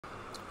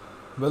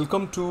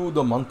Welcome to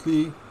the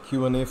monthly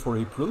Q&A for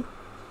April.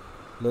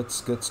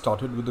 Let's get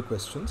started with the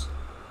questions.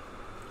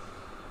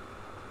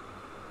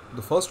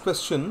 The first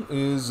question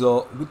is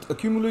with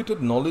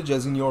accumulated knowledge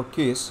as in your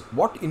case,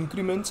 what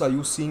increments are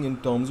you seeing in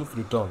terms of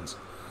returns?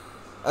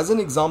 As an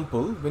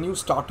example, when you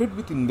started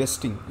with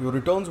investing, your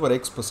returns were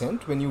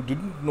X%, when you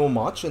didn't know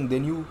much and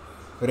then you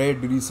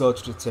read,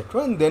 researched,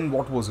 etc. And then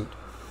what was it?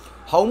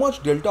 How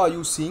much delta are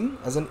you seeing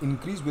as an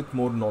increase with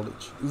more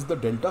knowledge? Is the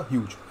delta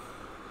huge?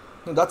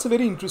 Now, that's a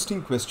very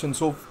interesting question.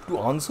 So, to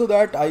answer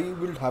that, I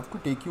will have to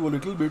take you a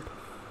little bit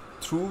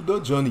through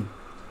the journey,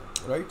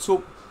 right?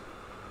 So,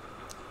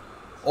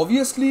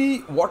 obviously,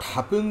 what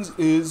happens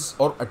is,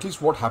 or at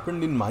least what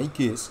happened in my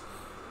case,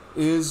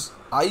 is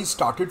I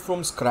started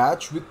from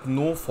scratch with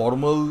no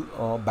formal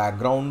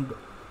background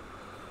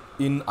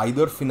in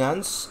either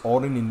finance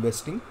or in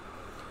investing.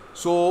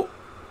 So,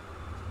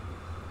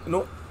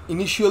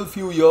 initial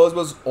few years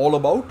was all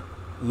about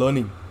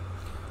learning,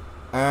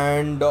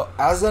 and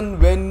as and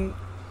when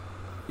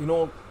you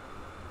know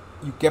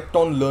you kept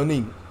on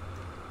learning,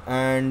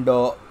 and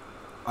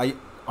I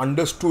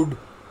understood,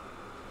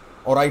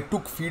 or I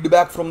took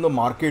feedback from the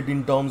market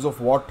in terms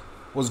of what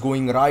was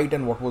going right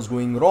and what was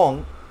going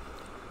wrong.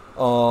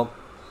 uh,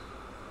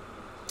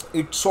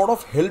 it sort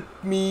of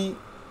helped me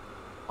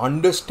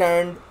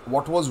understand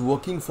what was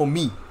working for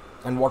me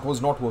and what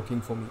was not working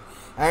for me.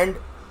 And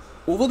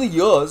over the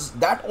years,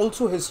 that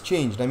also has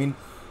changed. I mean,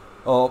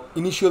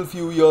 initial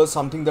few years,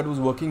 something that was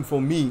working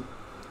for me,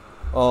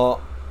 uh,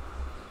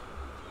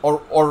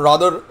 or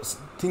rather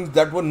things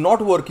that were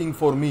not working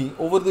for me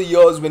over the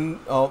years, when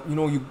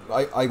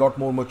I got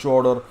more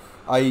matured, or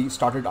I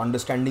started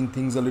understanding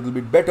things a little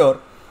bit better,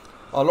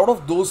 a lot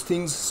of those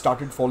things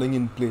started falling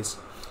in place.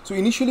 So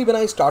initially when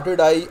I started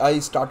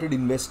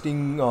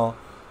investing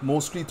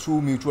mostly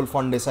through mutual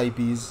fund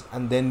SIPs,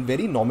 and then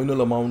very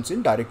nominal amounts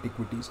in direct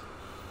equities.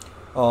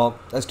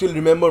 I still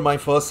remember my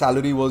first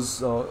salary was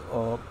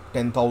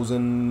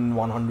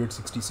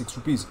 10,166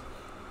 rupees,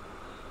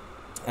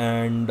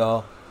 and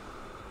uh,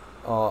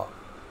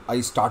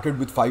 I started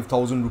with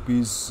 5,000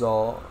 rupees,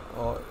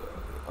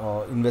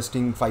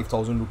 investing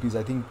 5,000 rupees.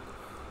 I think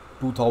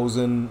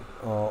 2,000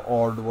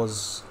 odd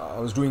was I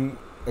was doing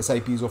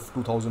SIPs of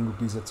 2,000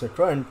 rupees,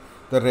 etc., and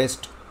the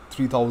rest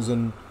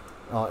 3,000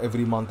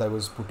 every month I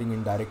was putting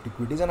in direct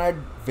equities, and I had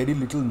very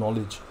little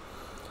knowledge.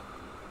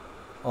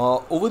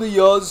 Over the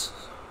years,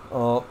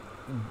 uh,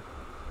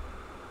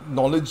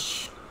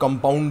 knowledge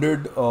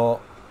compounded,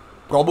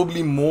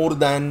 probably more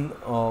than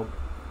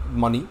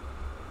money,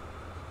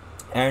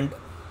 and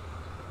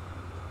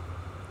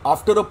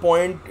after a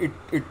point it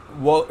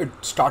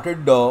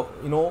started,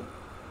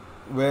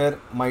 where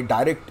my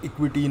direct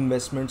equity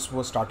investments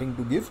were starting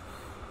to give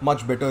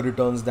much better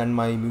returns than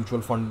my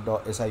mutual fund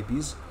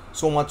SIPs.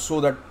 So much so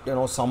that,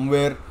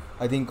 somewhere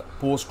I think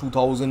post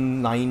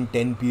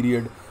 2009-10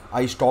 period,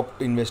 I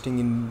stopped investing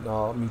in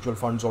mutual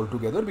funds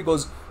altogether,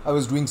 because I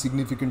was doing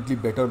significantly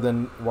better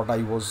than what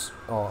I was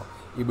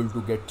able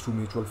to get through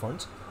mutual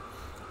funds.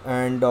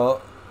 And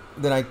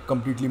then I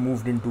completely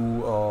moved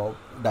into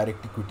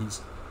direct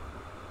equities.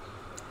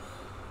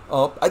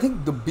 I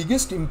think the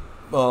biggest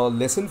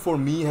lesson for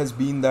me has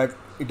been that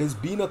it has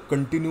been a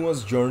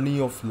continuous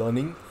journey of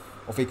learning,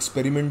 of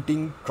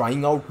experimenting,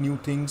 trying out new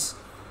things,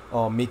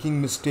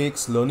 making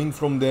mistakes, learning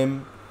from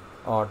them.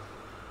 Uh,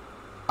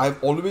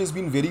 I've always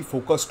been very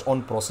focused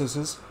on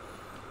processes,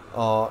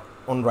 on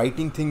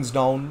writing things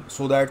down,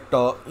 so that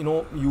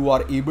you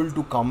are able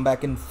to come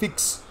back and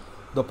fix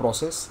the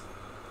process.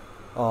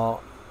 Uh,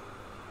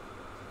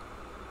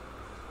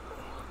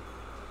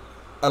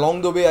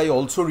 Along the way, I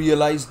also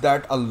realized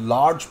that a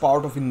large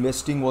part of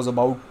investing was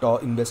about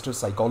investor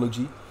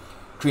psychology,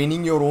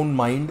 training your own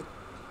mind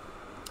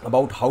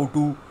about how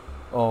to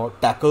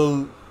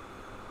tackle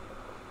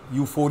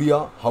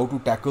euphoria, how to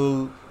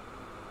tackle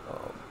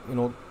you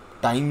know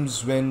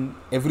times when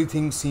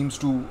everything seems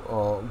to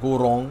go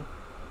wrong.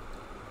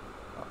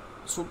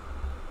 So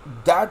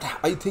that,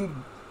 I think,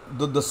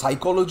 the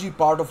psychology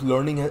part of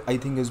learning, I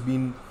think, has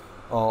been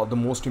the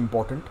most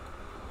important.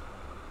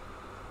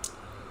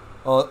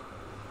 Uh,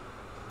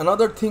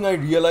 Another thing I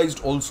realized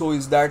also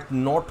is that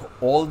not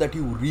all that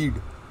you read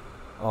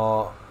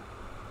uh,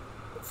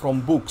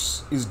 from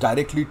books is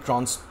directly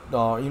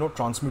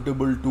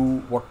transmittable to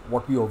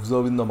what we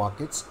observe in the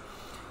markets.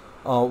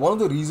 One of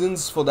the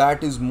reasons for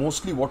that is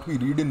mostly what we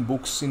read in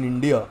books in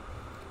India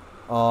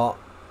uh,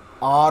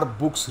 are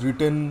books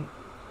written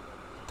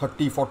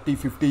 30, 40,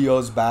 50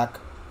 years back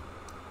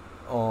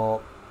uh,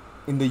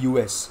 in the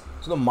US.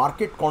 So the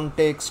market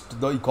context,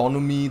 the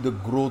economy, the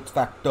growth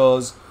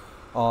factors,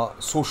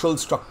 social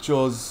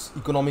structures,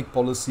 economic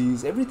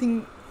policies,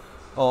 everything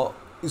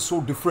is so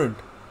different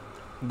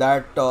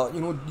that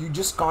you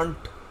just can't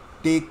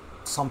take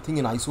something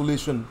in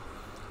isolation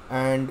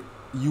and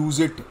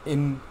use it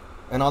in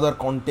another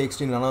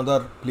context, in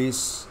another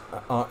place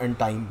and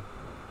time.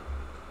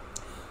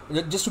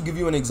 Just to give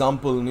you an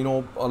example,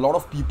 a lot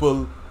of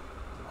people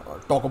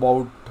talk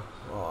about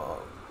uh,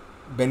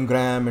 Ben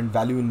Graham and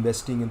value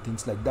investing and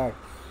things like that.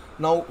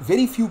 Now,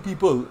 very few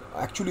people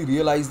actually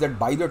realize that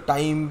by the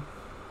time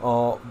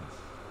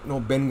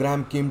Ben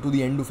Graham came to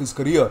the end of his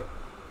career,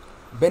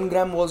 Ben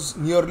Graham was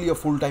nearly a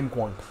full-time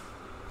quant.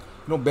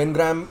 Ben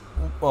Graham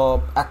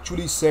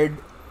actually said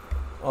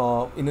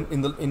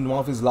in one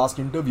of his last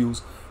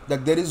interviews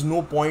that there is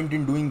no point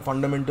in doing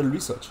fundamental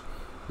research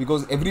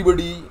because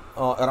everybody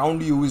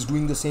around you is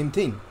doing the same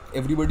thing.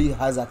 Everybody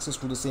has access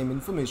to the same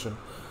information.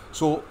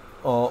 So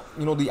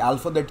the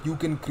alpha that you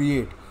can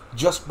create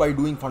just by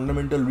doing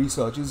fundamental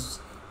research is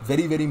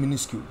very, very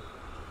minuscule.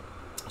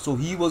 So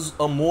he was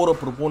more a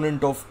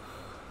proponent of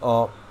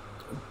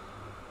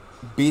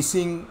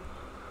basing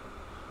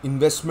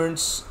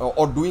investments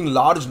or doing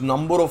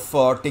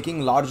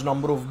taking large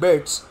number of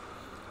bets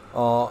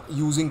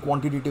using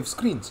quantitative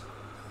screens.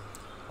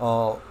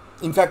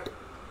 In fact,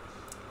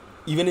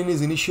 even in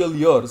his initial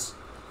years,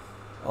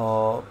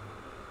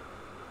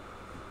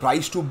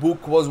 price to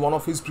book was one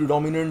of his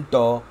predominant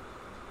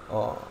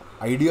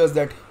ideas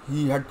that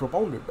he had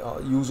propounded,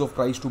 use of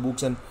price to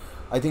books, and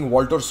I think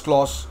Walter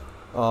Schloss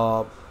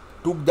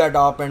took that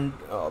up and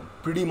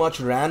pretty much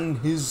ran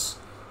his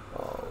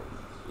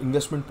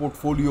investment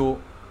portfolio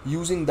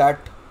using that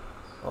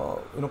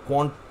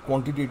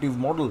quantitative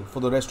model for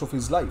the rest of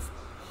his life.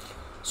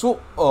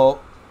 So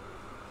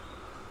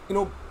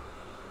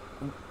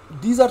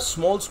these are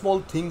small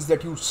things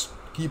that you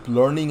keep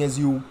learning as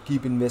you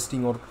keep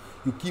investing, or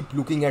you keep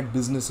looking at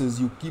businesses,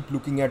 you keep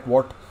looking at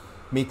what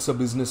makes a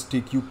business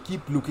tick, you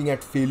keep looking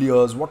at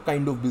failures, what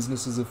kind of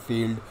businesses have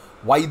failed,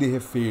 why they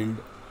have failed,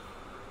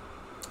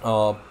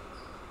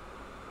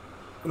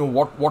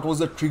 what was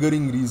the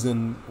triggering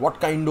reason, what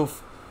kind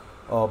of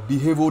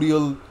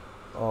behavioral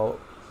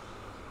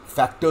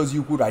factors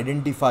you could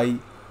identify,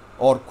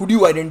 or could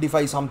you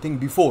identify something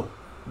before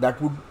that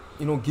would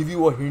give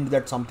you a hint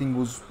that something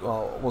was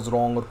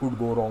wrong or could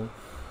go wrong.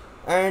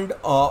 And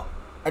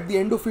at the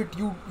end of it,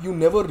 you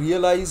never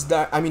realize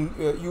that,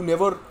 you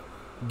never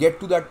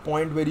get to that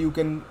point where you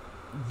can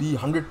be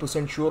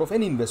 100% sure of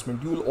any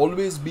investment. You will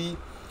always be,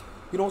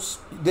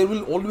 there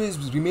will always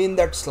remain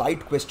that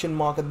slight question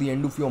mark at the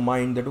end of your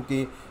mind that,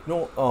 okay,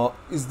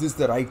 is this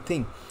the right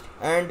thing?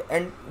 And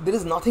there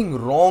is nothing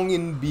wrong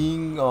in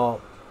being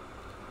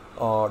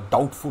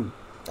doubtful.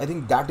 I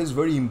think that is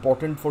very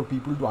important for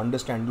people to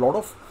understand. A lot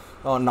of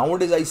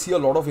nowadays I see a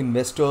lot of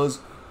investors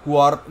who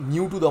are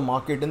new to the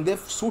market and they're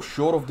so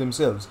sure of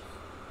themselves.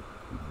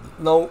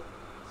 Now,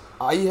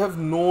 I have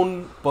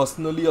known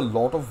personally a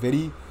lot of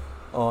very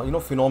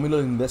phenomenal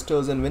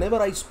investors, and whenever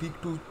I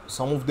speak to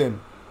some of them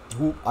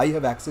who I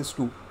have access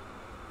to,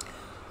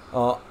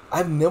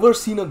 I've never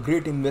seen a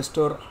great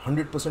investor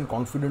 100%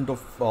 confident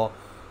of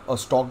a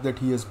stock that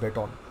he has bet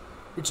on.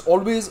 It's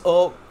always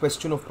a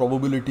question of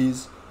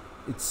probabilities.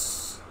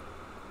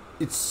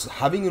 It's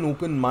having an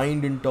open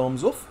mind in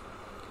terms of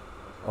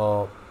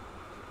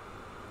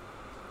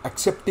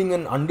accepting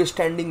and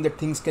understanding that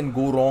things can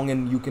go wrong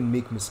and you can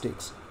make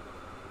mistakes.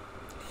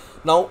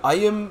 Now, I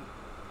am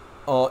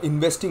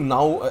investing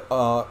now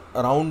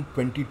around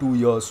 22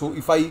 years. So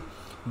if I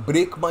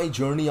break my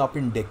journey up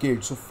in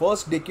decades, so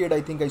first decade I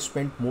think I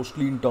spent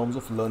mostly in terms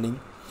of learning.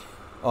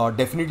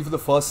 Definitely for the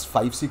first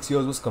 5-6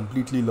 years was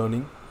completely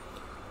learning.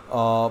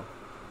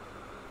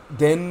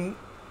 Then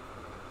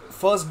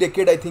first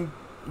decade I think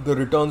the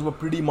returns were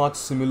pretty much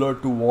similar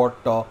to what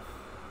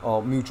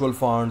mutual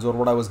funds or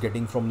what I was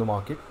getting from the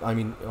market.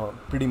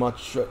 Pretty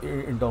much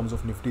in terms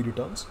of Nifty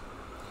returns.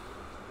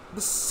 The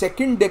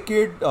second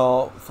decade,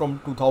 from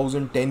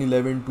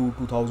 2010-11 to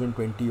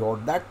 2020, or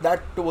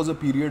that was a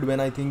period when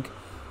I think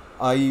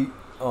I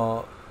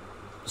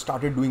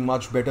started doing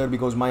much better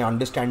because my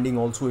understanding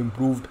also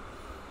improved.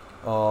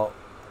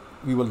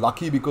 We were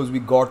lucky because we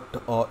got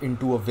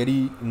into a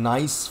very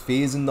nice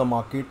phase in the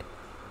market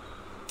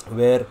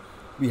where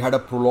we had a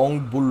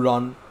prolonged bull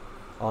run.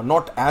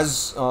 Not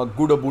as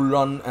good a bull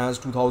run as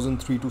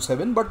 2003 to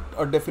 7, but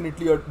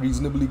definitely a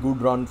reasonably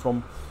good run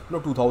from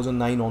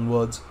 2009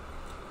 onwards.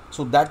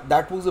 So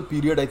that was a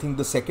period. I think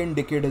the second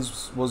decade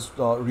was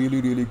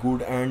really, really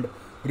good, and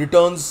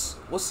returns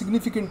was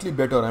significantly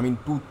better.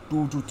 2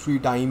 to 3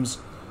 times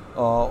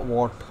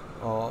what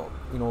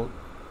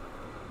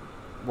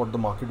the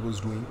market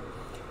was doing.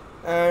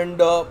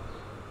 And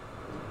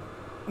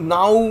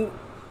now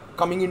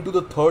coming into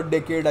the third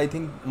decade, I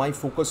think my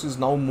focus is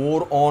now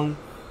more on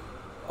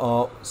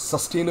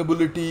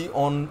sustainability,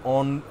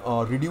 on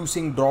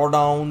reducing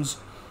drawdowns,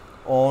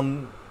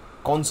 on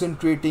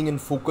concentrating and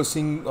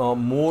focusing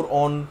more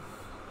on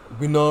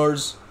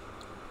winners.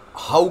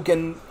 How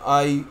can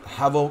I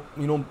have a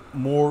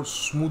more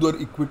smoother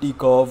equity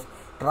curve,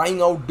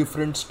 trying out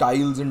different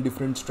styles and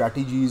different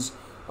strategies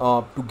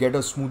to get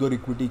a smoother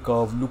equity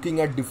curve, looking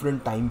at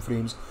different time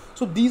frames.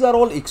 So these are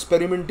all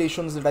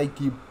experimentations that I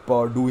keep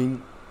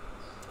doing,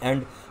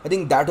 and I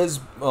think that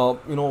is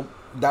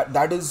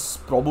that is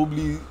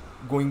probably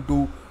going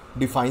to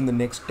define the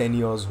next 10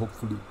 years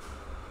hopefully.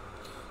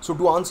 So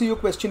to answer your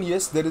question,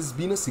 yes, there has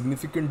been a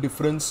significant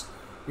difference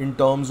in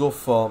terms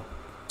of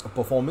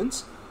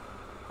performance.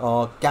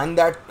 Can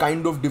that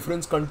kind of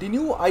difference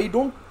continue? I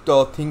don't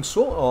think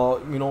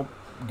so.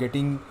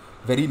 Getting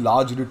very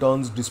large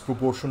returns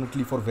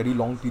disproportionately for very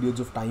long periods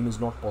of time is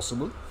not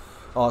possible,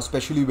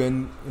 especially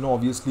when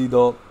obviously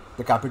the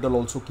capital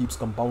also keeps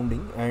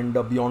compounding, and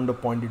beyond a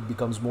point it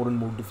becomes more and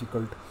more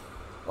difficult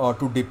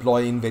to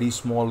deploy in very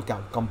small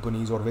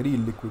companies or very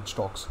illiquid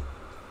stocks.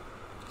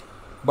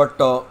 But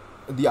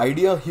the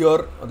idea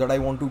here that I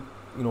want to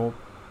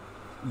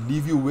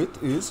leave you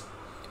with is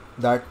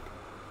that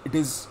it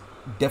is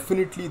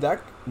definitely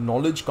that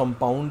knowledge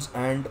compounds,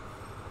 and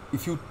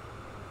if you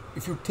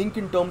think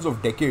in terms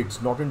of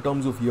decades, not in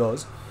terms of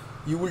years,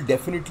 you will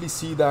definitely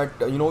see that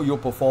your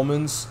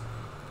performance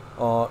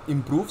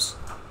improves.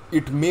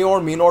 It may or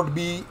may not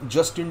be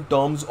just in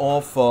terms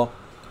of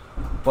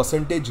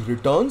percentage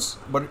returns,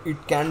 but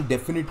it can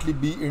definitely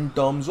be in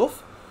terms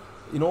of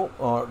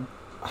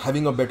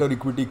having a better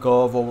equity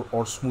curve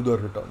or smoother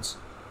returns.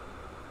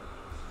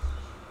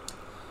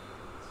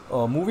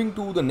 Moving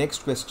to the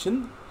next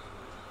question,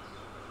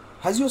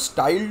 has your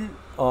style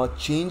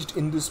changed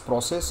in this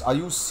process? Are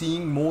you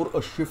seeing more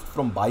a shift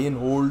from buy and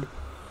hold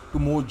to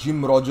more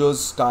Jim Rogers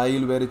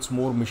style, where it's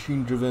more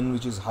machine driven,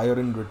 which is higher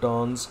in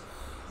returns?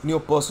 In your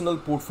personal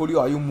portfolio,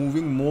 are you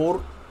moving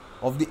more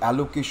of the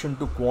allocation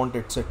to quant,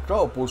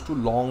 etc., opposed to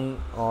long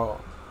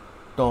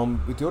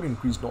term with your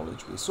increased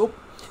knowledge base? So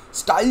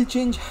style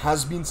change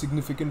has been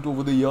significant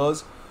over the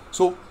years.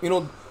 So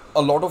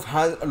a lot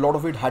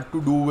of it had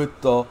to do with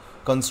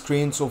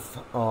constraints of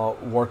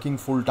working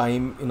full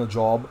time in a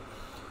job.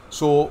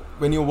 So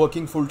when you're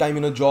working full time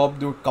in a job,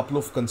 there were a couple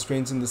of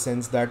constraints, in the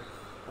sense that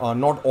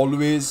not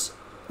always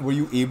were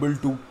you able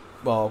to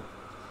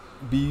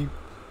be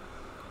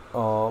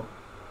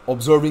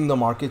observing the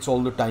markets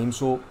all the time.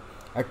 So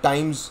at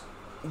times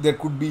there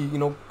could be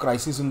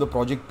crisis in the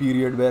project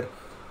period where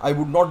I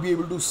would not be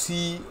able to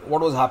see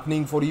what was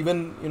happening for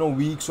even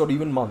weeks or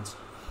even months.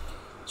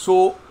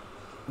 So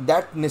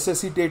that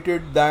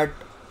necessitated that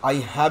I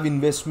have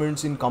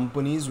investments in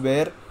companies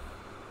where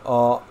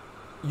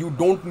you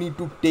don't need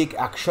to take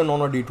action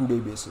on a day-to-day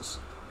basis.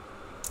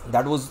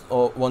 That was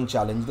one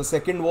challenge. The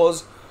second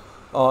was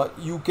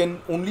you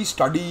can only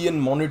study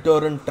and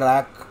monitor and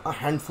track a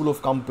handful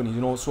of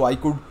companies. So I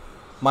could,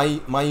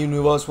 my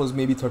universe was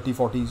maybe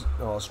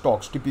 30-40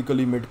 stocks,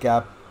 typically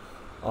mid-cap,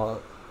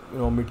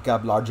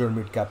 larger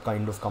mid-cap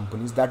kind of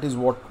companies. That is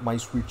what my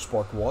sweet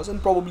spot was,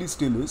 and probably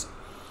still is.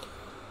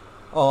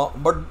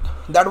 But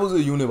that was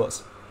a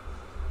universe.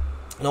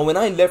 Now, when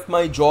I left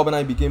my job and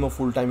I became a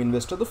full-time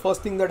investor, the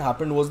first thing that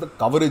happened was the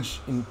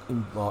coverage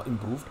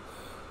improved.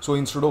 So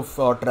instead of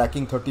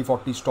tracking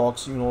 30-40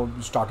 stocks, you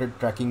started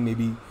tracking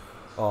maybe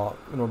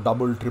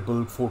double,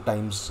 triple, 4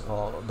 times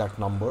that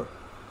number.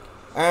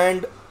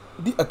 And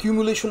the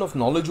accumulation of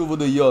knowledge over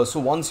the years. So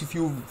once, if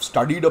you've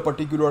studied a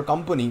particular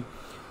company,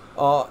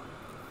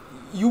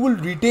 you will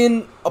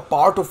retain a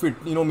part of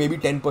it, maybe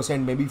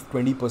 10%, maybe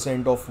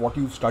 20% of what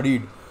you've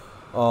studied,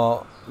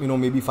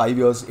 maybe 5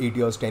 years, 8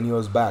 years, 10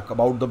 years back,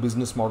 about the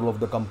business model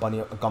of the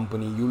company.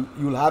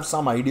 You'll have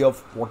some idea of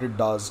what it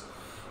does,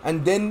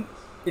 and then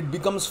it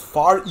becomes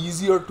far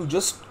easier to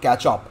just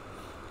catch up,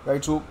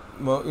 right? So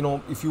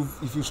if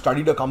you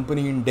studied a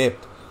company in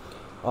depth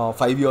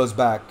 5 years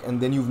back, and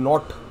then you've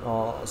not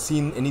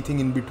seen anything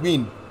in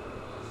between,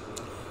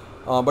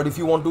 but if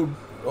you want to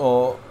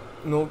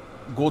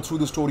go through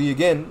the story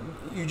again,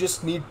 you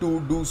just need to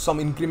do some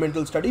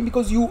incremental study,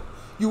 because you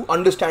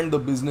understand the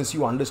business,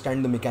 you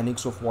understand the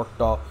mechanics of what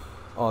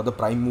the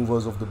prime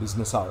movers of the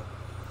business are.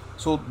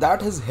 So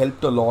that has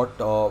helped a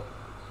lot.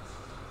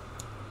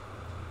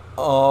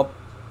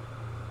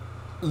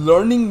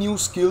 Learning new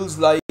skills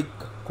like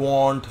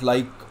quant,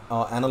 like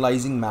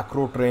analyzing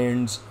macro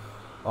trends,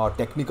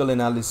 technical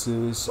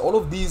analysis, all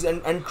of these,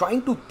 and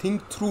trying to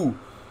think through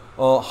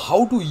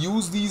how to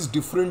use these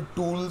different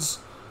tools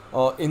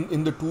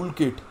in the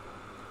toolkit,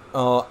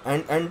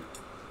 and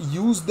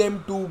use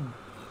them to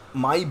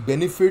my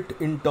benefit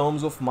in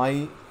terms of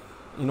my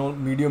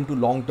medium to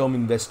long term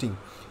investing,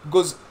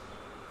 because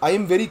I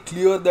am very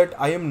clear that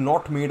I am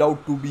not made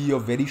out to be a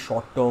very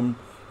short term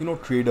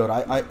trader.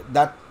 I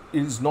that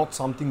is not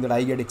something that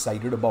I get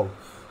excited about.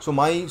 So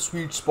my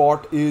sweet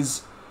spot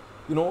is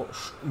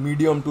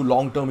medium to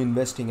long term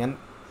investing, and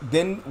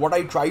then what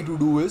I try to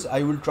do is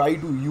I will try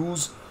to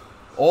use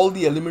all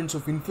the elements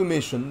of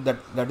information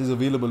that is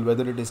available,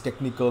 whether it is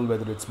technical,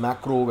 whether it's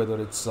macro,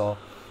 whether it's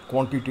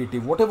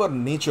quantitative, whatever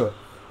nature,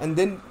 and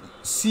then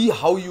see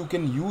how you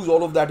can use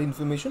all of that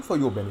information for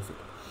your benefit.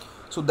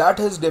 So that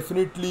has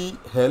definitely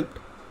helped.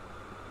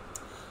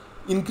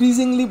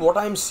 Increasingly, what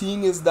I'm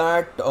seeing is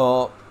that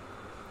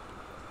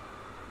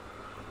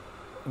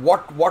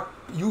what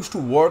used to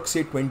work,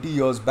 say 20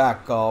 years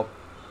back,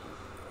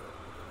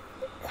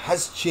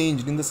 has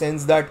changed, in the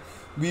sense that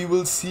we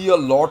will see a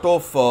lot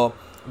of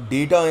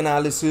data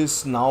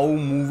analysis now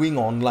moving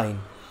online,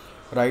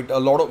 right? A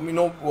lot of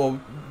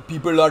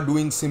people are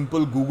doing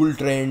simple Google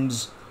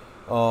Trends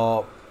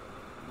to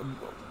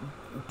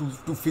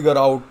figure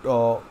out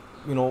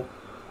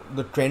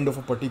the trend of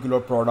a particular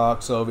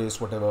product, service,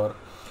 whatever.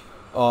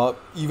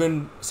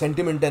 Even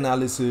sentiment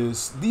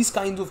analysis, these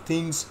kinds of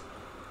things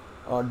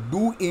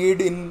do aid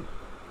in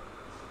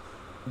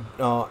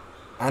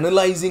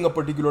analyzing a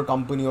particular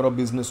company or a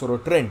business or a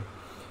trend.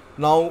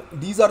 Now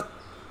these are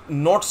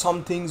not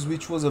some things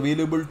which was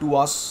available to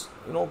us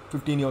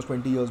 15 years,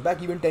 20 years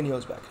back, even 10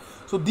 years back.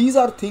 So these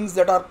are things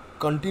that are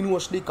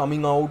continuously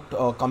coming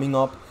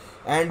up,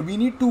 and we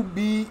need to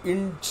be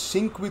in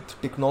sync with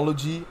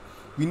technology.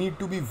 We need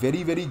to be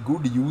very, very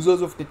good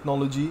users of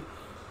technology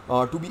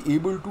to be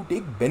able to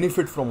take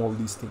benefit from all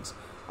these things.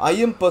 I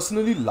am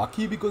personally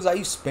lucky because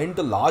I spent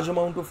a large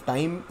amount of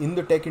time in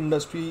the tech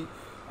industry.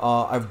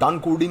 I've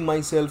done coding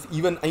myself.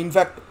 Even in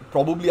fact,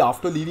 probably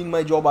after leaving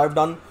my job, I've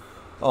done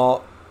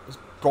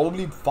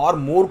probably far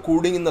more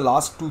coding in the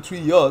last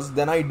 2-3 years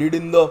than I did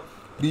in the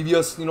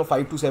previous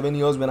 5 to 7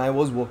 years when I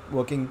was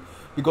working.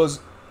 Because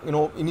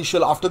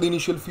after the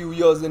initial few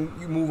years, then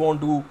you move on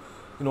to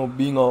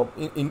being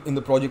in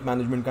the project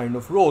management kind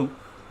of role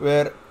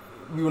where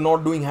we were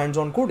not doing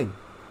hands-on coding.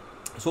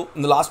 So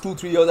in the last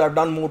 2-3 years, I've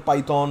done more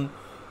Python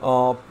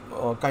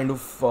kind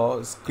of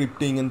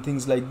scripting and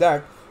things like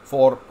that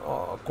for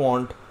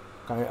quant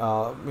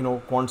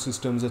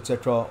systems,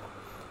 etc.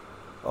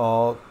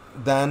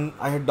 Than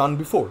I had done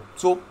before.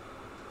 So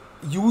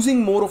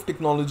using more of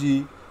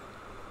technology,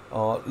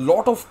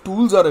 lot of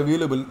tools are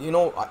available.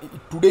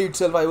 Today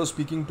itself I was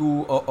speaking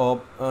to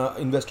a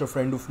investor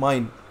friend of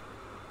mine,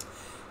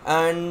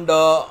 and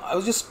I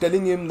was just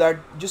telling him that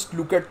just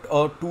look at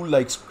a tool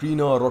like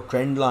Screener or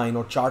Trendline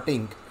or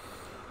Charting,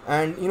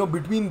 and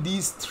between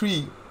these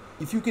three,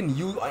 if you can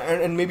use,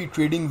 and maybe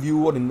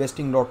TradingView or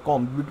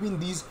investing.com, between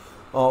these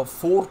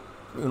four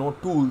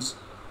tools,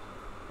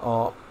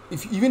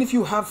 even if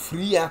you have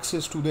free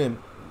access to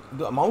them,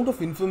 the amount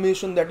of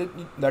information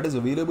that is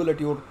available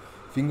at your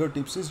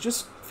fingertips is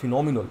just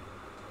phenomenal.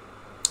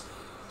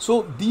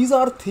 So these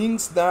are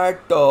things that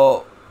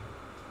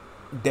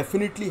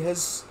definitely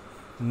has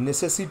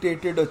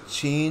necessitated a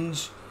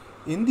change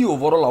in the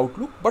overall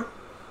outlook. But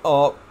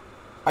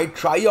I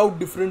try out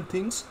different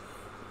things.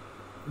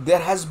 There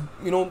has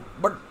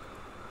but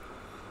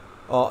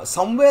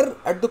somewhere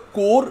at the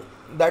core,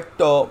 that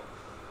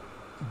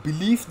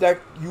belief that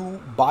you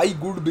buy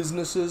good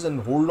businesses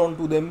and hold on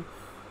to them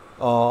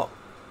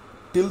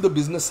till the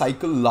business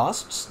cycle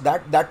lasts,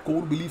 that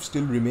core belief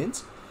still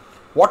remains.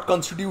 What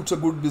constitutes a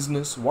good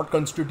business, what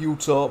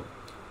constitutes a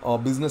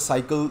business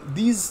cycle,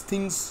 these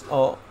things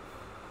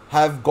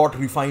have got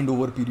refined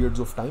over periods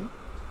of time.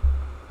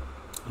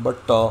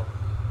 But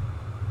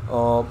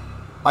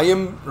I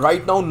am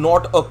right now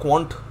not a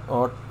quant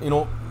a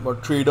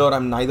trader.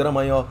 Neither am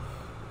I a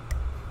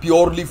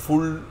purely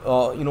full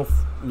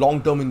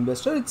long-term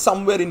investor. It's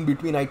somewhere in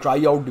between. I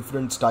try out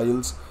different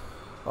styles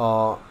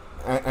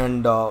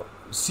and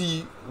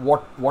see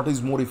what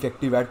is more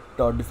effective at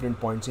different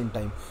points in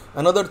time.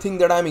 Another thing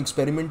that I'm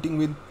experimenting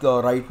with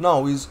right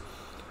now is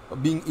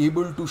being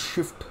able to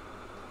shift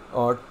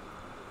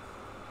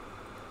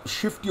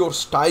your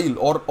style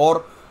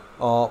or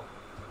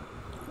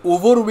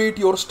overweight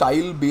your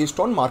style based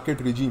on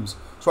market regimes.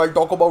 So I'll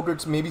talk about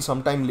it maybe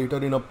sometime later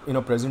in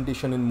a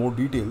presentation in more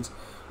details.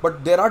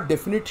 But there are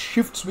definite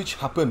shifts which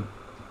happen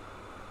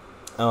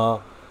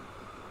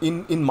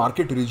in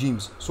market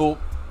regimes. So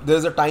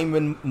there's a time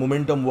when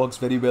momentum works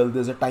very well.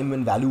 There's a time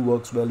when value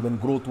works well, when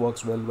growth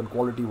works well, when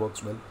quality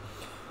works well.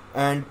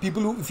 And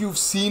people who, if you've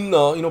seen,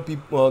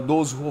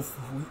 those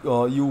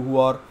who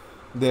are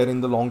there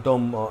in the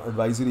long-term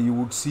advisory, you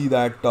would see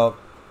that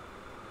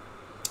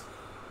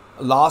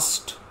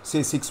last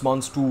say 6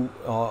 months to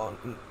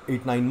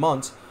 8-9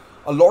 months,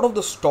 a lot of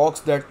the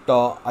stocks that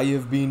I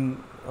have been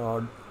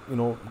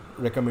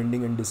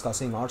recommending and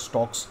discussing are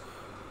stocks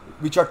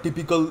which are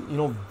typical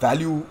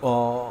value,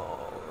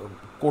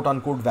 quote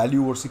unquote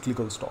value or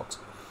cyclical stocks.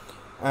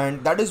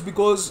 And that is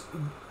because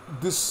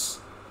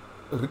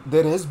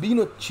there has been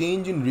a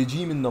change in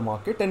regime in the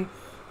market, and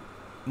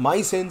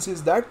my sense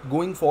is that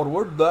going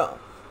forward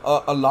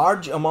a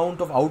large amount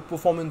of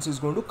outperformance is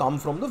going to come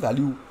from the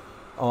value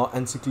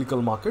and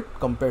cyclical market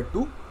compared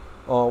to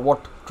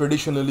what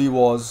traditionally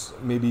was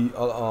maybe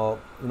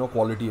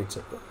quality,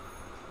 etc.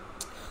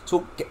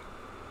 So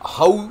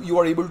how you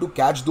are able to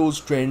catch those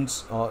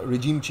trends,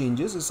 regime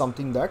changes, is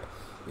something that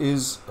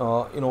is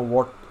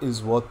what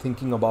is worth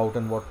thinking about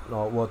and what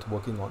worth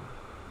working on.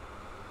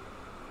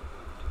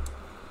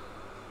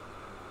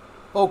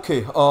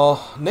 Okay,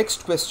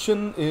 next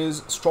question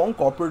is: strong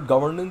corporate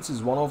governance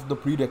is one of the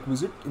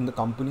prerequisite in the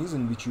companies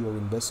in which you are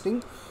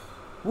investing.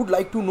 Would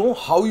like to know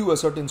how you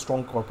ascertain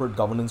strong corporate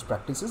governance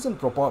practices and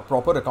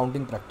proper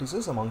accounting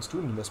practices amongst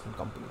your investment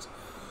companies.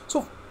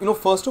 So,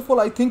 first of all,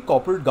 I think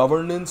corporate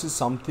governance is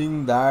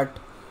something that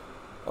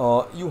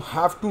you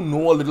have to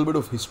know a little bit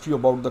of history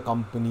about the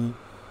company.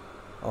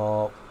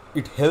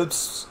 It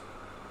helps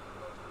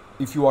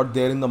if you are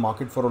there in the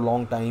market for a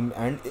long time,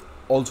 and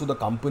also the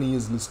company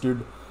is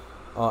listed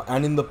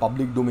and in the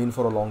public domain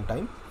for a long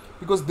time,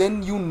 because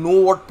then you know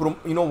what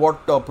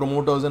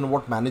promoters and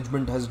what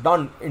management has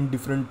done in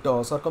different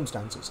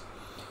circumstances.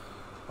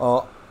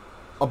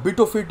 A bit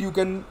of it you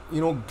can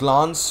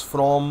glance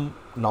from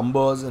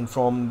numbers and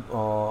from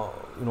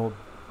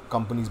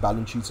companies'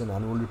 balance sheets and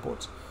annual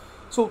reports.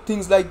 So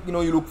things like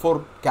you look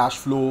for cash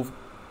flow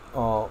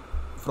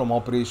from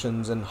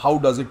operations, and how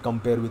does it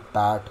compare with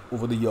PAT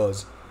over the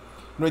years.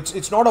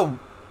 It's not a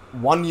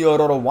 1 year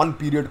or a one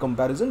period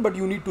comparison, but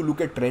you need to look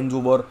at trends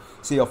over,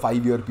 say, a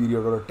 5-year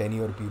period or a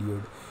 10-year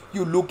period.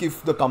 You look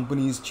if the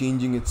company is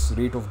changing its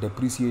rate of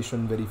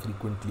depreciation very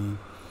frequently,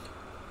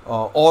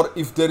 or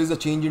if there is a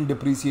change in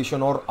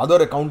depreciation or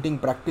other accounting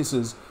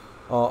practices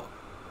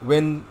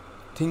when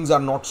things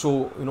are not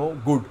so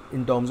good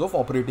in terms of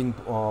operating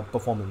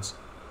performance.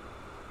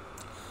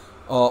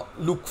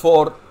 Look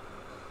for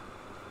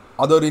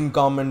other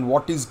income and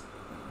what is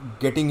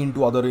getting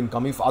into other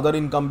income. If other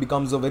income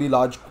becomes a very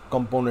large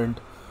component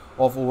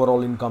of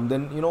overall income,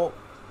 then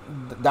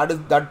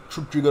that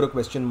should trigger a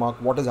question mark.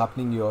 What is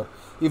happening here?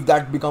 If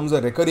that becomes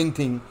a recurring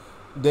thing,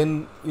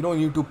 then you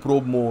need to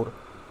probe more.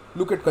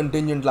 Look at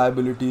contingent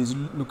liabilities,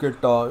 look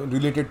at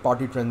related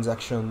party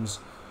transactions,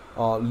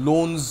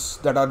 loans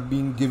that are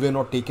being given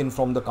or taken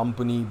from the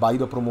company by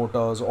the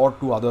promoters or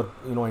to other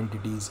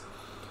entities,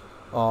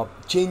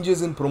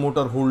 changes in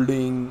promoter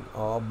holding,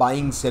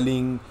 buying,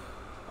 selling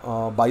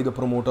by the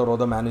promoter or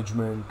the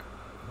management,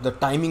 the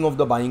timing of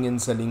the buying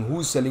and selling, who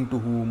is selling to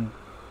whom,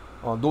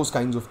 those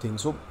kinds of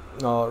things. So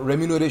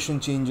remuneration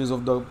changes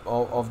of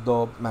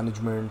the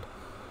management,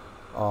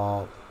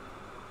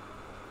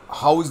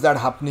 how is that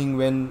happening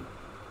when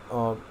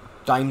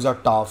times are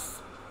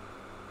tough,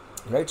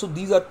 right? So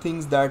these are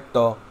things that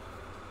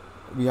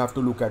we have to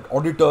look at.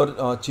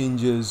 Auditor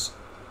changes,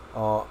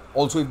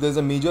 also if there's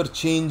a major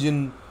change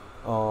in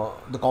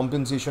the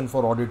compensation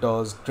for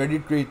auditors,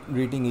 credit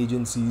rating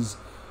agencies.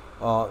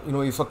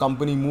 If a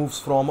company moves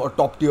from a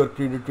top tier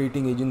credit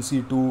rating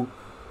agency to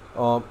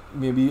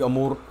maybe a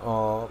more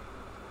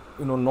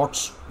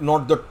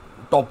not the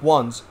top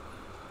ones,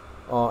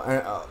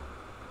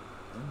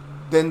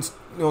 then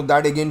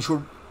that again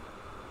should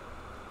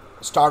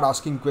start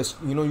asking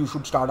questions. You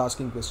should start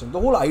asking questions. The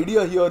whole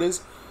idea here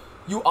is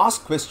you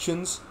ask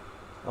questions,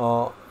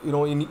 you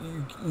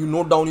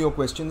note down your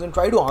questions and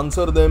try to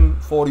answer them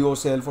for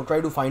yourself, or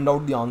try to find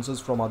out the answers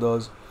from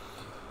others,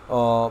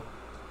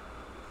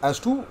 as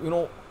to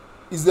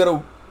is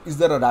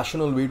there a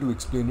rational way to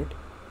explain it.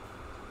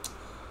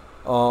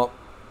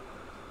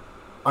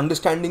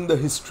 Understanding the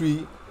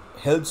history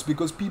helps,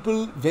 because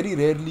people very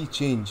rarely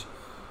change.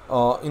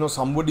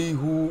 Somebody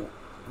who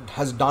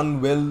has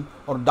done well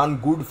or done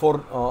good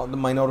for the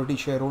minority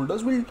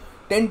shareholders will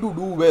tend to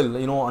do well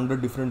under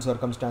different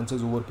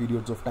circumstances over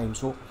periods of time.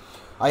 So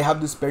I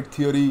have this pet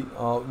theory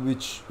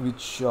which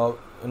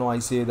I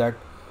say that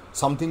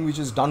something which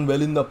is done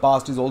well in the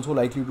past is also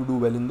likely to do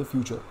well in the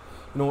future.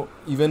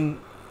 Even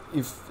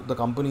if the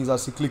companies are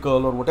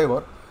cyclical or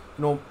whatever,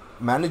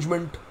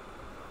 management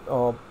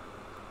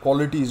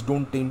qualities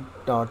don't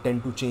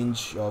tend to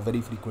change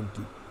very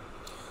frequently.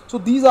 So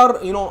these are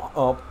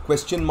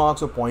question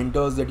marks or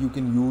pointers that you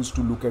can use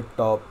to look at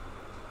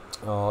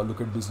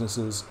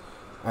businesses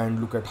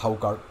and look at how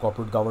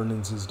corporate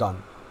governance is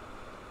done.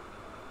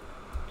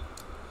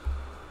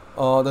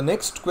 The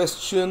next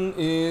question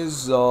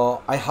is,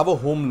 I have a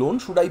home loan.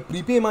 Should I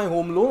prepay my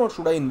home loan, or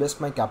should I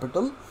invest my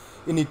capital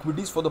in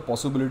equities for the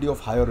possibility of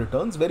higher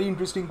returns? Very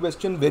interesting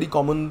question, very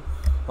common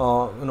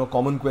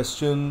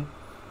question.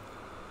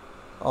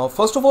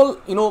 First of all,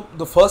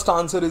 the first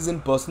answer is,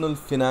 in personal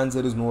finance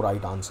there is no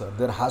right answer.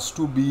 There has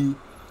to be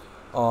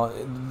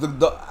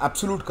the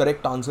absolute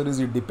correct answer is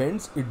it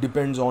depends. It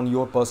depends on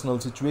your personal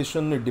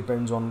situation. It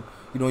depends on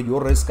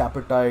your risk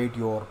appetite,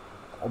 your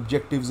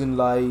objectives in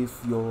life,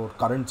 your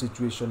current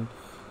situation.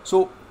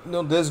 So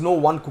there's no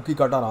one cookie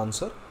cutter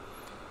answer.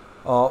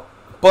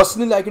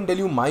 Personally, I can tell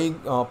you my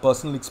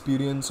personal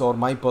experience or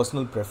my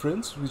personal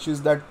preference, which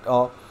is that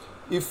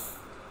if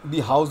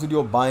the house that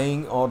you're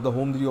buying or the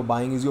home that you're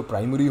buying is your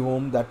primary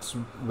home, that's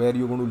where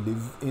you're going to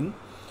live in,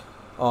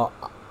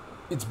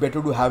 it's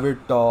better to have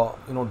it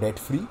debt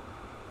free.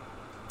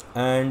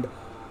 And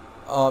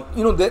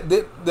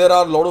there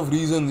are a lot of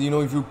reasons.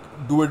 If you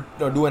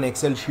do an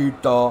Excel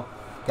sheet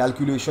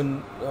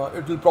calculation,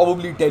 it will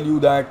probably tell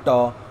you that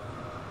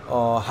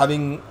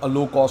having a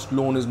low cost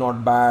loan is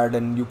not bad,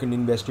 and you can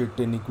invest it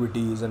in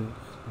equities and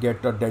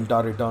get a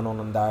delta return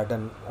on that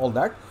and all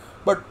that.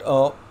 But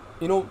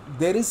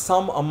there is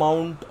some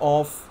amount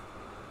of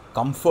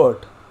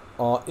comfort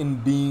in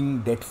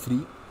being debt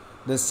free.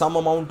 There's some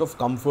amount of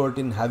comfort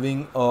in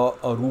having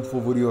a roof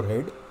over your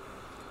head,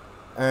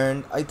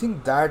 and I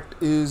think that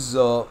is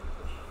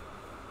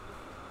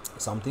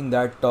something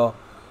that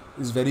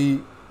is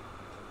very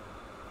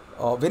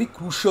very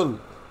crucial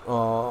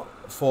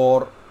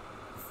for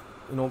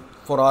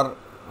our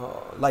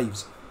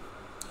lives.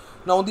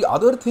 Now the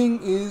other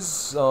thing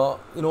is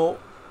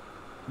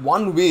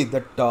one way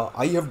that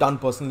I have done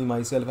personally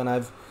myself, and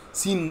I've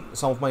seen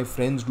some of my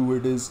friends do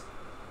it, is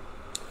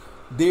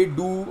they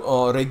do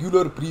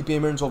regular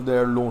prepayments of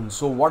their loans.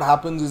 So what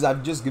happens is,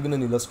 I've just given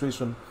an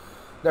illustration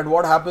that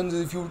what happens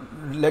is, if you,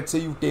 let's say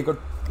you take a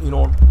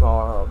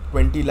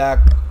 20 lakh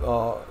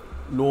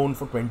loan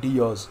for 20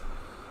 years,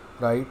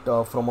 right,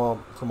 from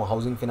a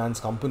housing finance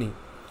company,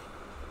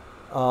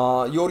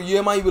 your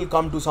EMI will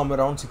come to somewhere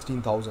around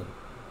 16,000.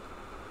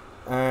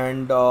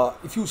 and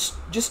if you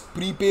just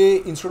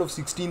prepay instead of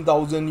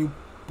 16,000, you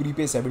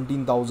prepay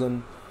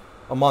 17,000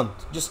 a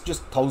month, just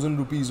 1,000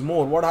 rupees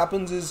more. What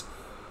happens is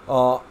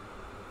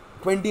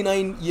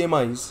 29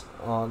 EMIs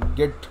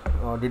get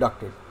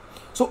deducted.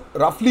 So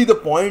roughly the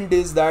point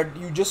is that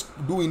you just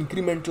do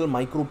incremental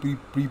micro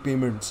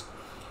prepayments,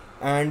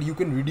 and you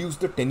can reduce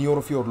the tenure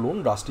of your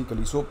loan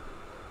drastically. So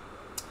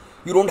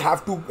you don't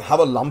have to have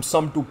a lump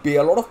sum to pay.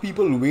 A lot of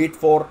people wait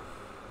for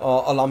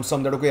a lump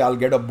sum, that okay, I'll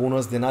get a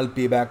bonus, then I'll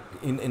pay back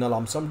in a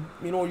lump sum.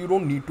 You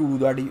don't need to do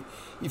that.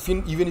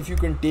 Even if you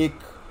can take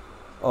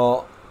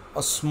a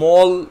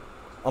small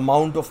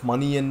amount of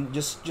money and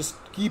just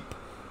keep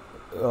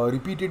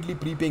repeatedly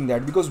prepaying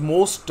that, because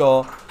most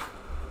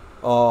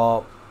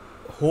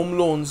home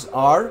loans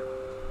are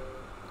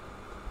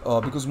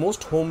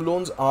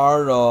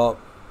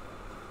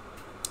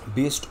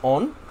based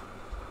on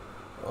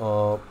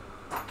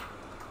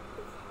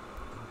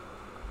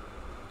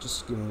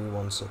just give me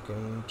 1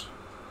 second.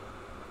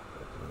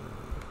 Let me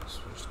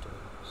switch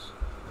tabs.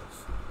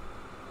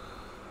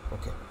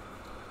 Okay.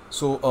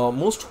 So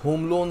most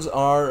home loans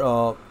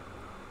are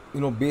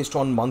based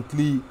on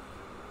monthly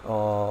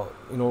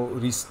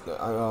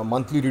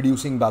monthly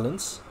reducing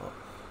balance.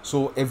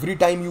 So every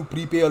time you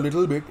prepay a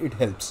little bit, it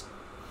helps.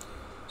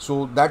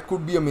 So that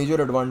could be a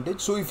major advantage.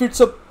 So if it's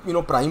a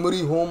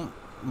primary home,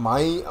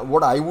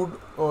 what I would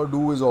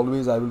do is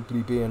always I will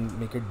prepay and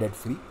make it debt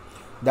free.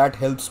 That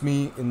helps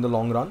me in the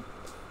long run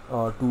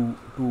to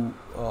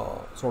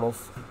sort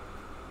of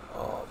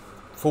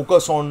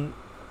focus on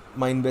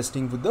my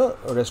investing with the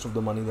rest of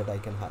the money that I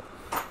can have.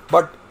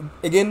 But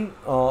again,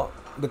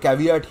 the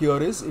caveat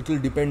here is it will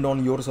depend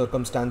on your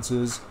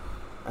circumstances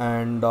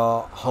and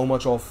how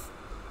much of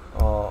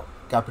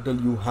capital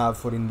you have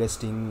for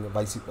investing,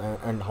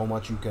 and how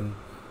much you can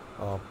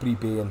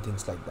prepay and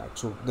things like that.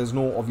 So there's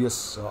no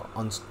obvious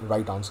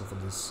right answer for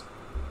this.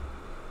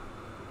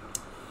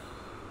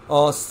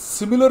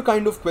 Similar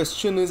kind of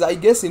question is, I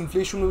guess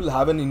inflation will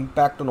have an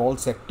impact on all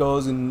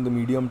sectors in the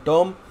medium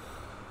term,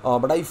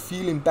 but I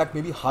feel impact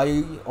may be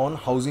high on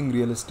housing,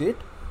 real estate.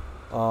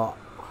 How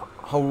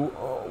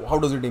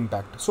does it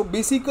impact? So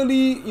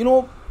basically,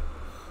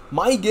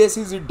 my guess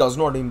is it does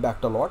not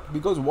impact a lot,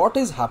 because what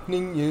is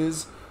happening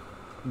is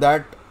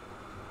that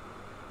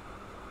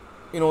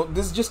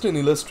this is just an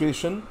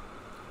illustration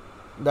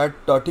that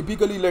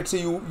typically, let's say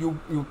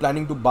you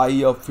planning to buy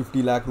a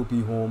 50 lakh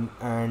rupee home,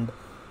 and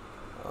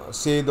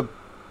say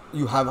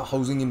you have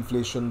housing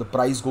inflation, the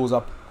price goes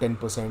up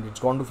 10%, it's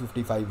gone to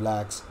 55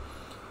 lakhs,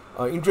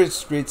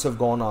 interest rates have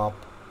gone up,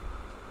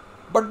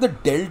 but the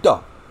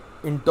delta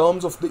in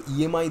terms of the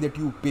EMI that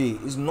you pay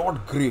is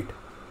not great,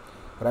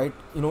 right?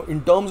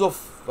 In terms of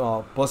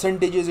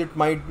percentages, it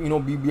might be a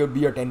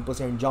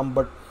 10% jump,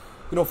 but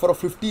for a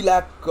 50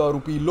 lakh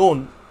rupee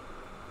loan,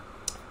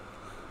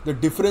 the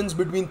difference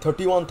between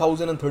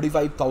 31,000 and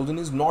 35,000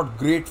 is not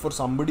great for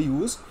somebody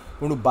who is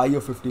going to buy a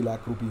 50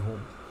 lakh rupee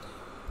home.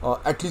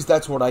 At least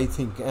that's what I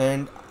think.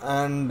 And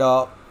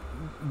the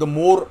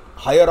more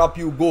higher up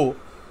you go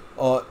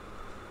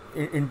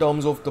in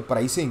terms of the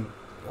pricing,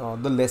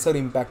 the lesser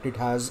impact it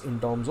has in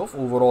terms of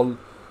overall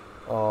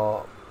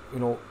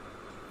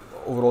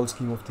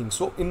scheme of things.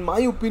 So in my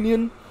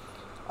opinion,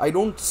 I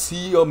don't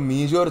see a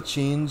major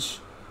change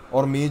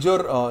or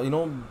major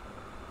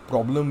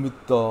problem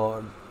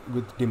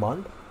with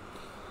demand.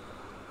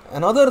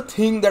 Another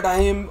thing that I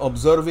am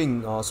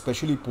observing,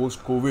 especially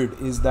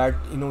post-COVID, is that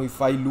if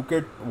I look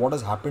at what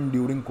has happened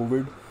during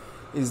COVID,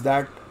 is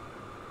that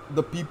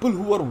the people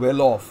who are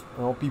well off,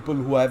 people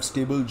who have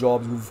stable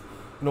jobs, who've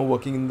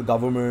working in the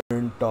government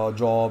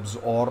jobs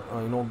or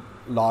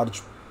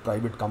large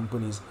private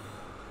companies,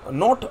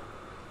 not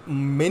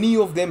many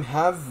of them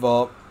have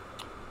got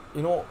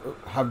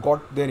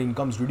their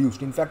incomes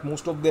reduced. In fact,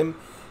 most of them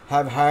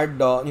have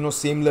had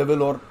same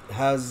level or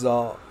has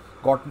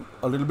got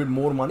a little bit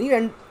more money,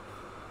 and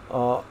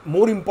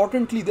more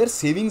importantly, their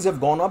savings have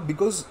gone up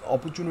because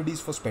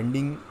opportunities for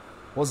spending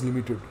was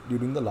limited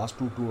during the last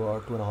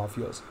 2.5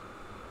 years.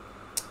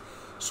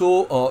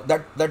 So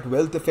that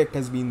wealth effect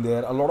has been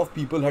there. A lot of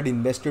people had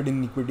invested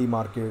in equity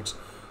markets,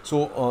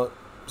 so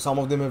some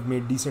of them have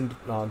made decent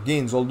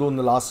gains, although in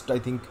the last, I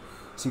think,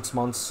 6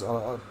 months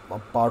a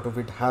part of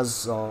it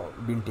has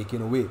been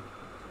taken away.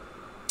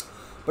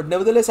 But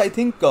nevertheless, I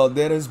think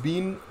there has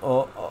been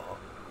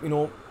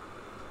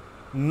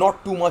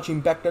not too much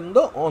impact on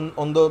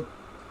the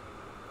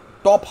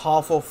top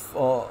half of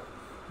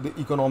the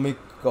economic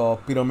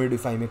pyramid,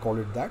 if I may call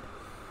it that.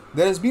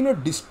 There has been a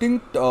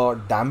distinct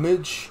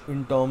damage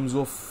in terms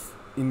of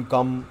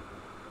income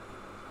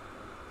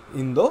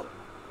in the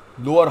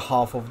lower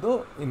half of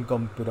the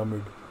income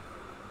pyramid,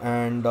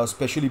 and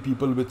especially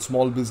people with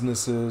small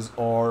businesses,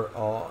 or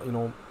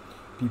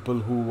people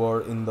who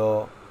were in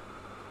the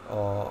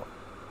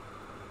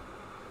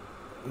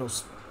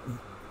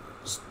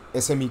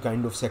SME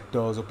kind of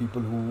sectors, or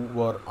people who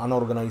were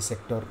unorganized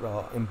sector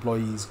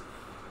employees.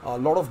 A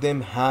lot of them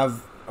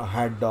have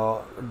had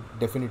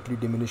definitely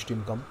diminished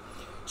income.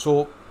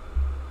 So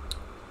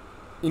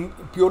in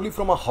purely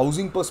from a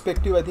housing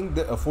perspective, I think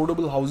the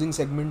affordable housing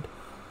segment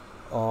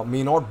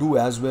may not do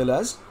as well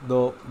as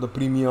the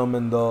premium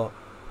and the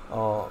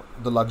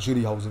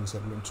luxury housing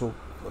segment. So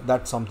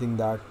that's something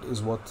that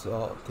is worth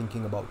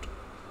thinking about.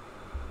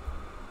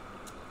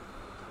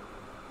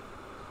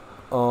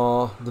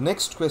 The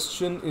next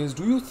question is: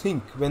 do you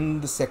think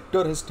when the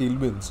sector has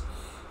tailwinds,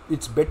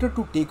 it's better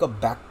to take a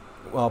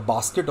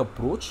basket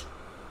approach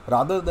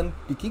rather than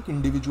picking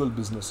individual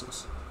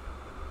businesses?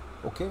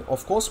 Okay,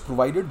 of course,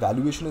 provided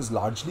valuation is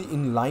largely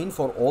in line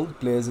for all the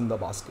players in the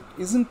basket.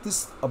 Isn't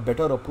this a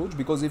better approach?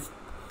 Because if,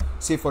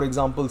 say for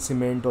example,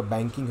 cement or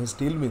banking has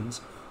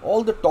tailwinds,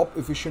 all the top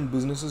efficient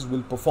businesses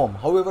will perform.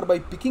 However, by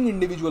picking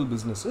individual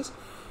businesses,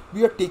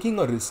 we are taking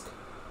a risk.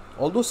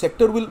 Although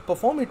sector will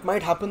perform, it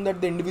might happen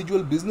that the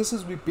individual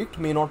businesses we picked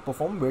may not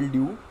perform well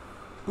due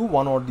to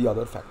one or the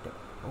other factor.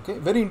 Okay,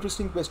 very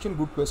interesting question,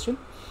 good question.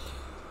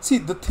 See,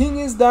 the thing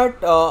is that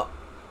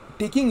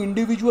taking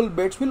individual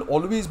bets will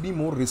always be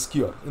more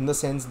riskier, in the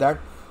sense that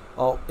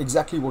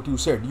exactly what you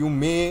said. You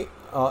may,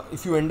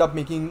 if you end up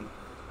making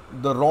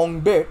the wrong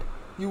bet,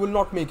 you will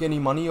not make any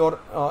money, or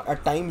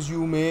at times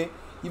you may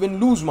even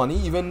lose money,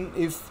 even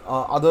if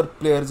other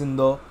players in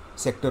the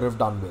sector have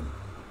done well,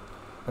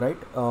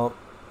 right?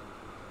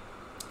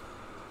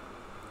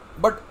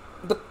 But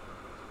the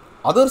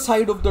other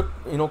side of the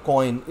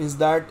coin is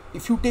that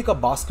if you take a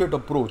basket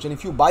approach and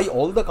if you buy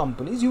all the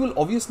companies, you will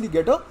obviously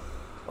get a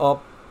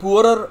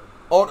poorer,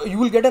 or you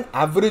will get an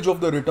average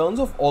of the returns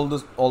of all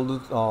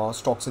the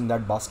stocks in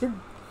that basket.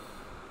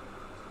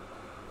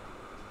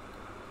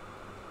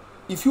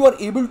 If you are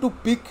able to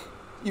pick,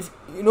 if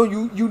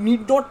you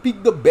need not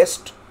pick the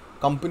best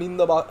company in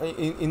the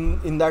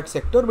in that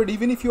sector, but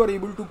even if you are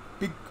able to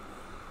pick,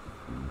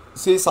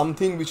 say,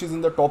 something which is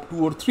in the top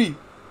 2 or 3,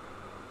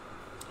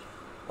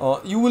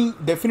 you will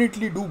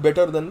definitely do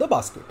better than the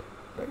basket,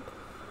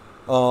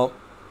 right?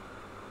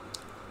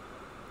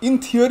 In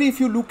theory,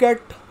 if you look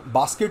at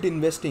basket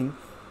investing,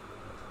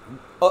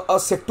 a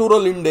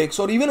sectoral index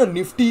or even a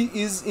Nifty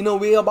is in a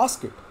way a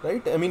basket,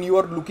 right? I mean, you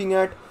are looking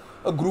at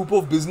a group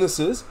of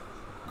businesses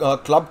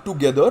clubbed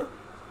together,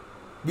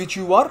 which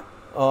you are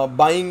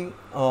buying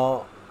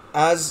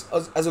as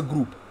a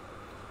group,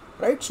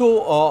 right?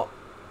 So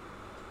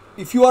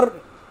if you are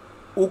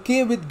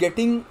okay with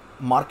getting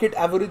market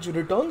average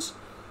returns,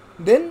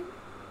 then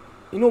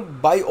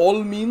by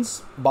all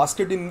means,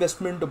 basket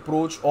investment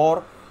approach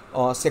or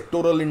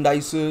sectoral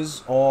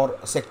indices or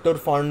sector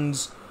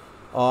funds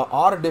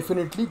are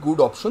definitely good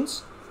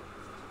options.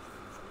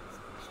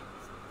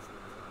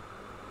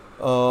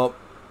 But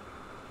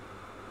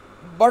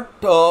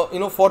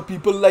for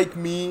people like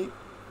me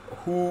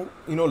who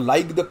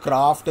like the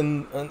craft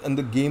and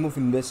the game of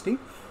investing,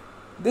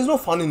 there's no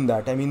fun in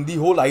that. I mean, the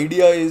whole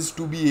idea is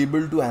to be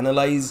able to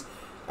analyze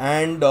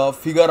and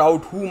figure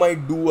out who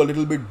might do a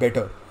little bit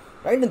better,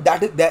 right? And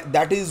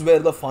that is where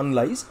the fun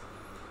lies.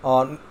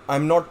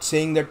 I'm not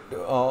saying that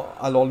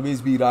I'll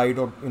always be right,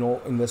 or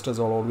investors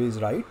are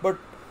always right, but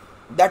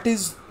that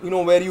is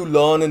where you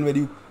learn and where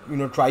you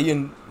try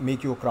and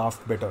make your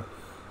craft better.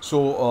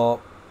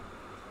 So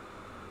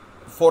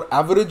for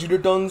average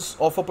returns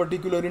of a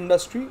particular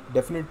industry,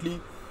 definitely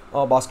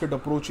basket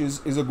approach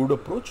is a good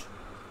approach.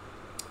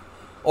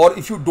 Or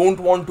if you don't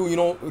want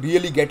to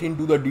really get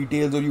into the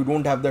details, or you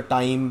don't have the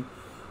time,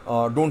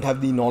 don't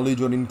have the knowledge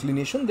or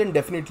inclination, then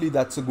definitely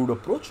that's a good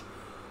approach.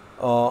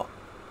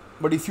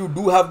 But if you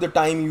do have the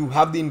time, you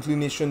have the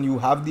inclination, you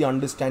have the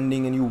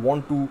understanding, and you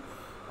want to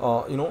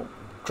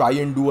try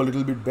and do a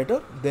little bit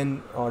better,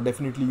 then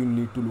definitely you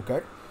need to look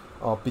at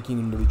picking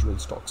individual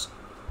stocks.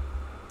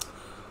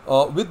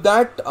 With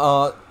that,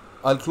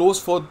 I'll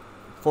close for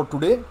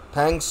today.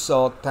 Thanks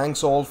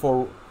all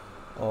for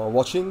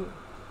watching.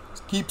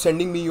 Keep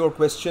sending me your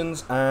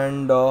questions,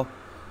 and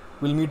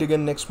we'll meet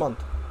again next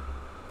month.